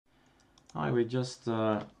Hi, we just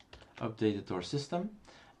updated our system,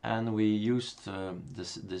 and we used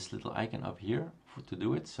this little icon up here to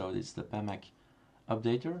do it. So it's the pamac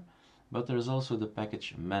updater, but there's also the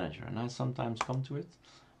package manager, and I sometimes come to it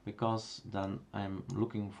because then I'm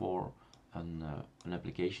looking for an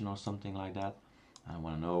application or something like that. I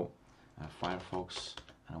want to know Firefox,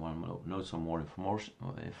 and I want to know some more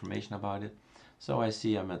information about it. So I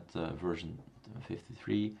see I'm at version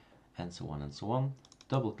 53 and so on and so on.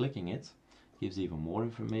 Double clicking it gives even more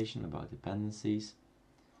information about dependencies,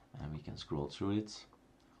 and we can scroll through it,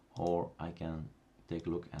 or I can take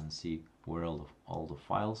a look and see where all the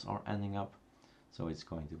files are ending up. So it's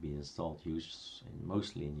going to be installed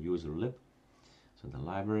mostly in user lib, so the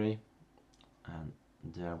library, and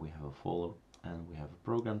there we have a folder and we have a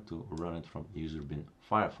program to run it from user bin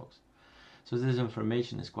Firefox. So this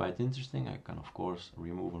information is quite interesting. I can of course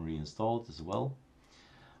remove and reinstall it as well,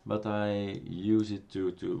 but I use it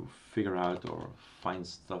to figure out or find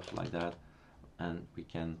stuff like that, and we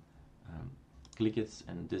can click it,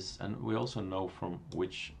 and we also know from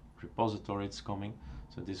which repository it's coming.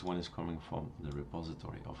 So this one is coming from the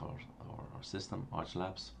repository of our system,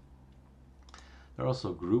 ArchLabs. There are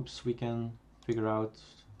also groups we can figure out,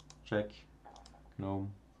 check,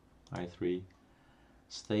 GNOME, i3,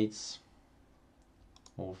 states,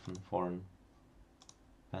 often, foreign,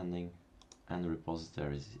 pending, and the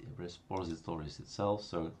repositories itself.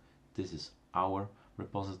 So this is our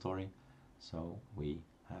repository, so we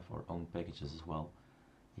have our own packages as well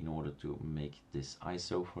in order to make this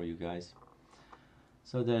ISO for you guys.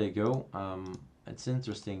 So there you go. It's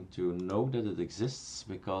interesting to know that it exists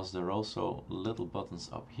because there are also little buttons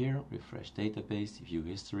up here: refresh database, view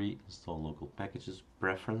history, install local packages,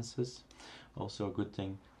 preferences. Also a good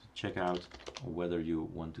thing to check out whether you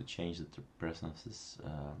want to change the preferences.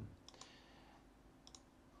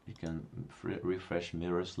 You can refresh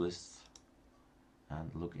mirrors lists and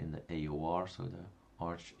look in the AUR, so the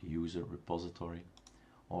Arch user repository,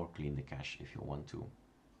 or clean the cache if you want to.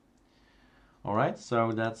 Alright,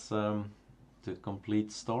 so that's the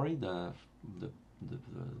complete story. The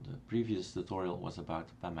previous tutorial was about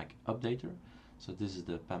the pamac updater, so this is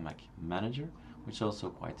the pamac manager, which is also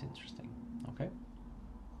quite interesting. Okay.